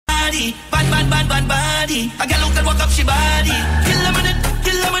body. Bad body. A girl who can walk up she body. Kill them with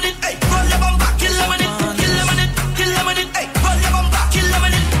it, hey. Roll your bum back, kill them with it, kill them with it, hey. Roll your bum back, kill them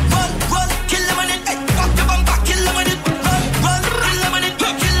with it, roll, kill them with it, hey. Walk your bum back, kill them with it, roll, kill them with it,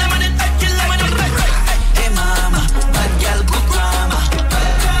 kill them with it, hey, kill them with it, hey. Hey mama, bad girl good grammar.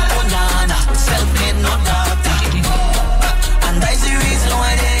 Oh nana, self-made no doctor. And that's the reason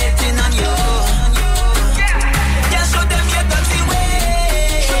why they hating on you. Yeah, show them your dirty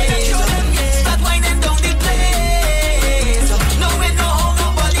ways. Start winding down the place. No way, no home,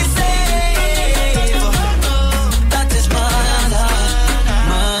 nobody safe. That is murder.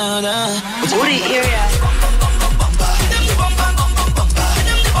 Woody area.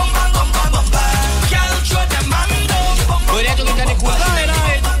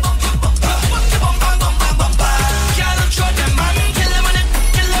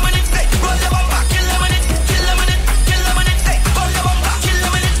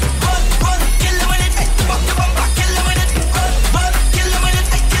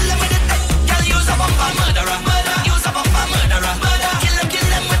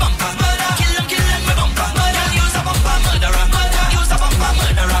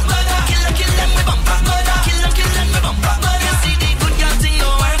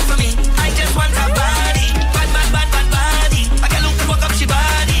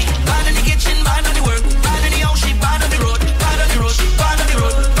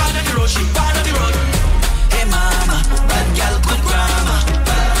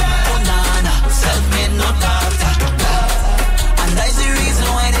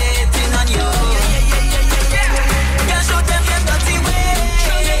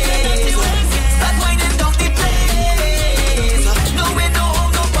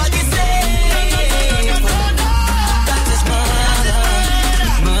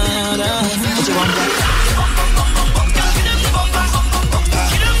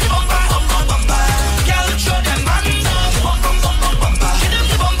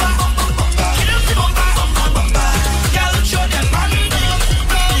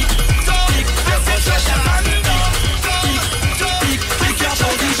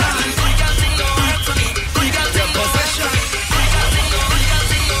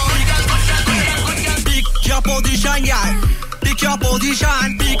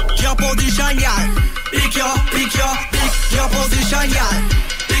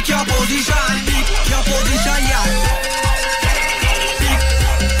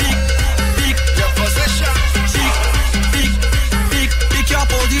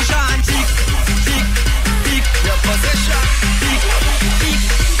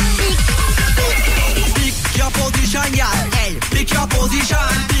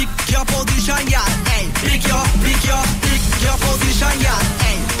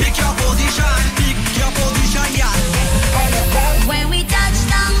 When we touch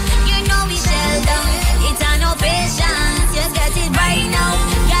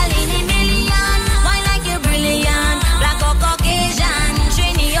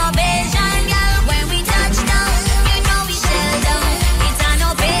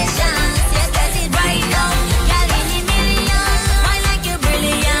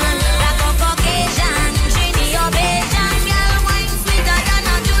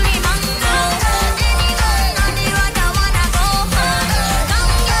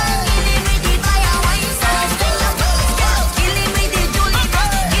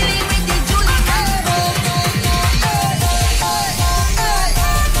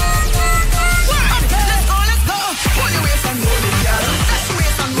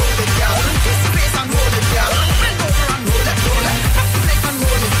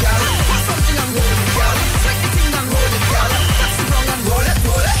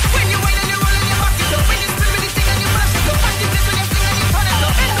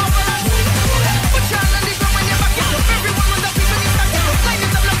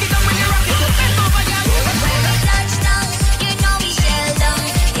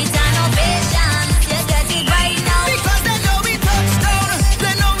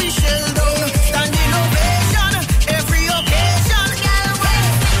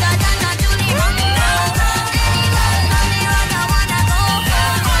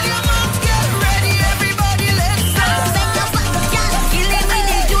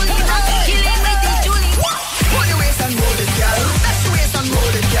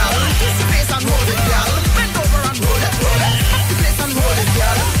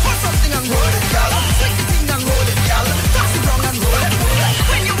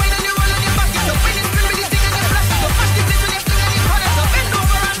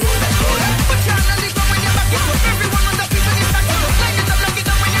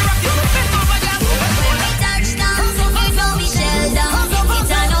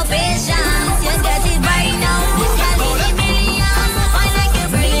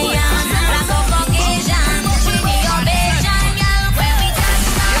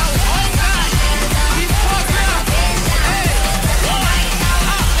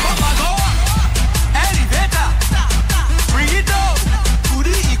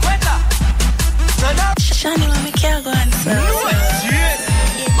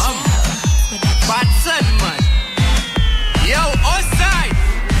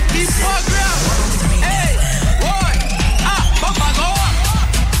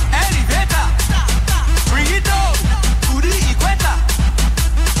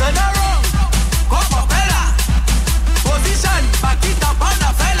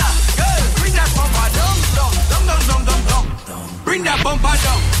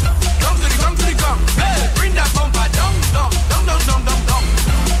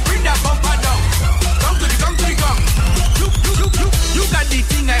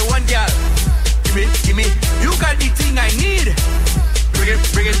I want, girl. Give me. You got the thing I need.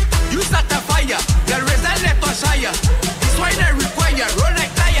 Bring it. You start a fire. Girl, raise that left or shire. This wine I require. Roll like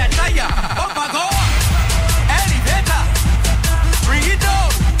tire. Up I go. Elevator. Bring it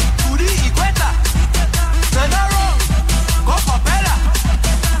down to the equator. Turn around. Go propeller.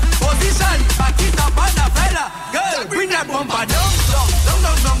 Position. Back it up on the fella. Girl, bring that bumper down.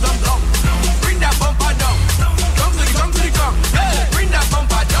 Bring that bumper down. Down to the ground. Girl, bring that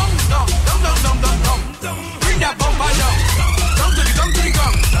bumper down. Bring that bumper down. Down to the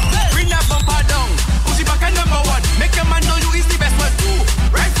ground. Bring that bumper down. Pussy back at number one. Make your man know you is the best one.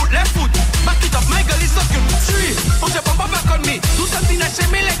 2, right foot, left foot. Back it up, my girl is up. 3, push your bumper back on me. Do something that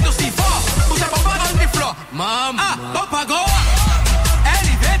shame me like to see. 4, push your bumper on the floor. Mama, bumper go up.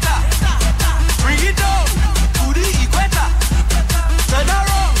 Elevator. Bring it down to the equator. Turn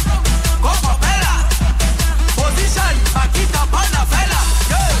around. Go propeller. Position. Back it up on the fella.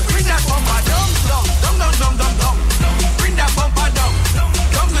 Girl, bring that bumper down. Bring that bumper down.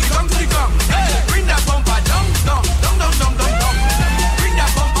 Down to the ground. Hey, bring that bumper down. Bring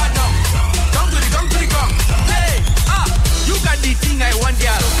that bumper down. Down to the ground. Hey, you got the thing I want,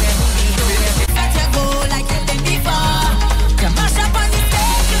 girl. Let you go like you did before. You mash up on the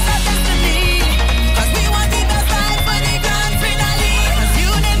stage, you start destiny. 'Cause we want the best vibe for the grand finale. 'Cause you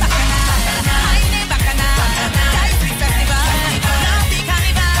name Bacana, I name Bacana. Dive Free Festival, now the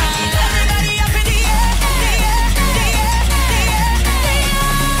carnival. Everybody up in the air.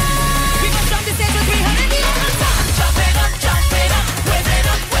 We gon' jump the stage with 300 people. Jump it up, wave it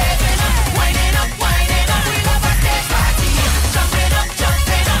up, wind it up. We love our stage party. Jump it up,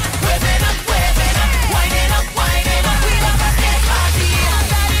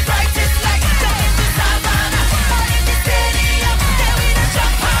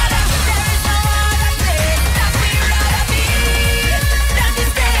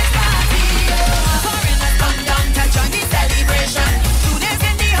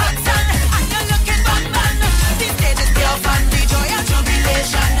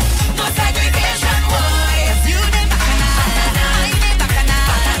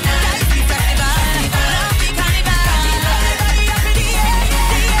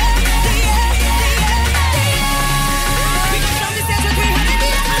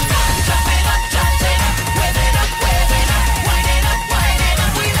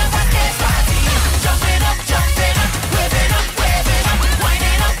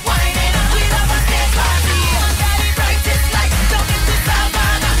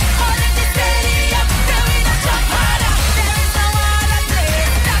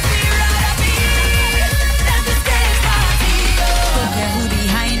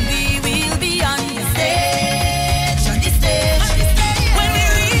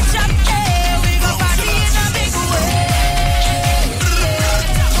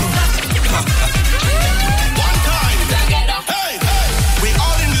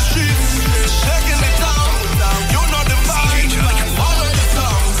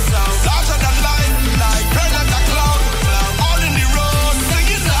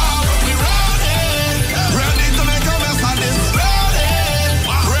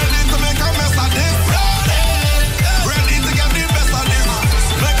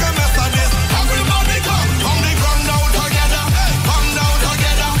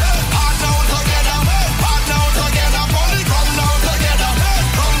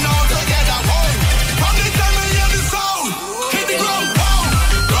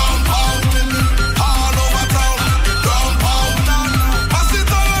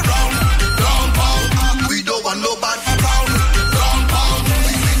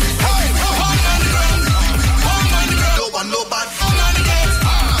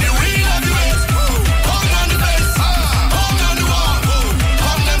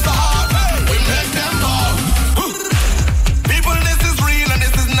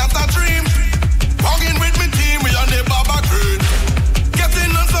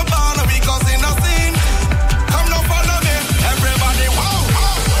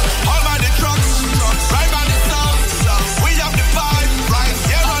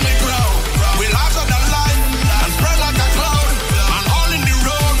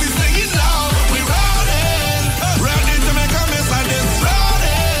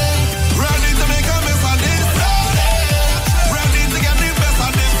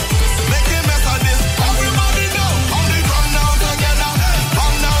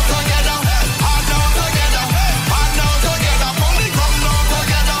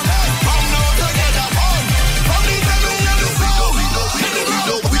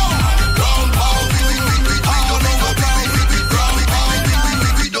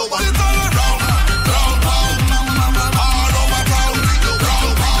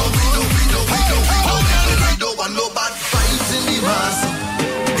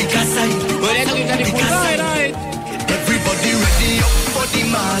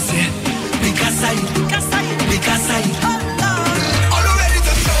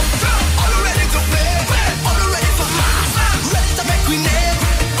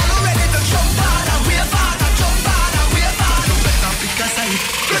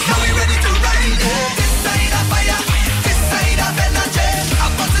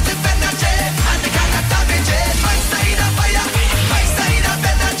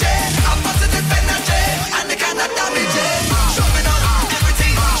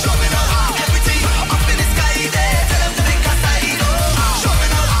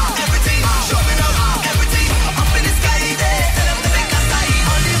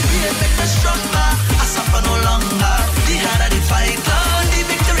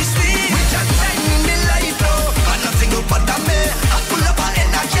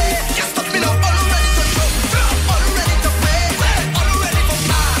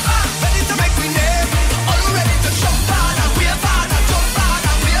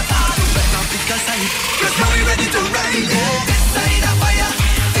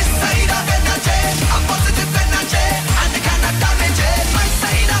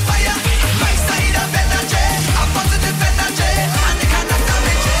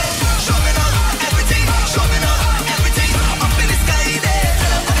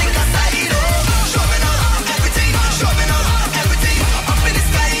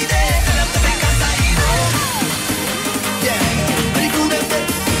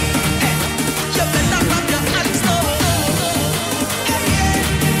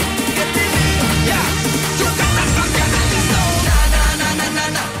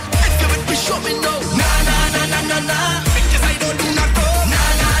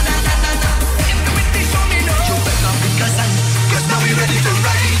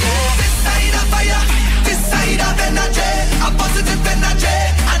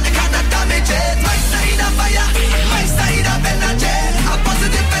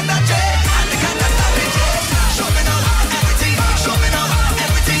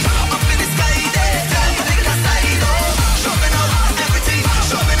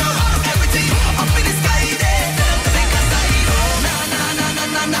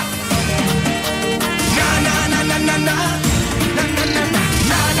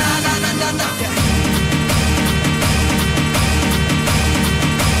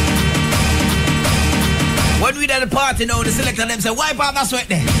 the party now, the selector them say, wipe off that sweat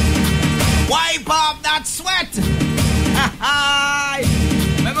there. Wipe off that sweat.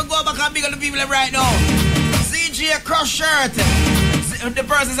 Let me go back and big on the people right now. CJ Crush Shirt. The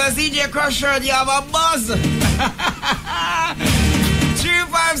person says, CJ Crush Shirt, you have a buzz.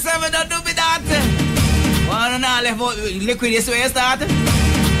 357, don't do me that. One and all left out. Liquid, this way you start.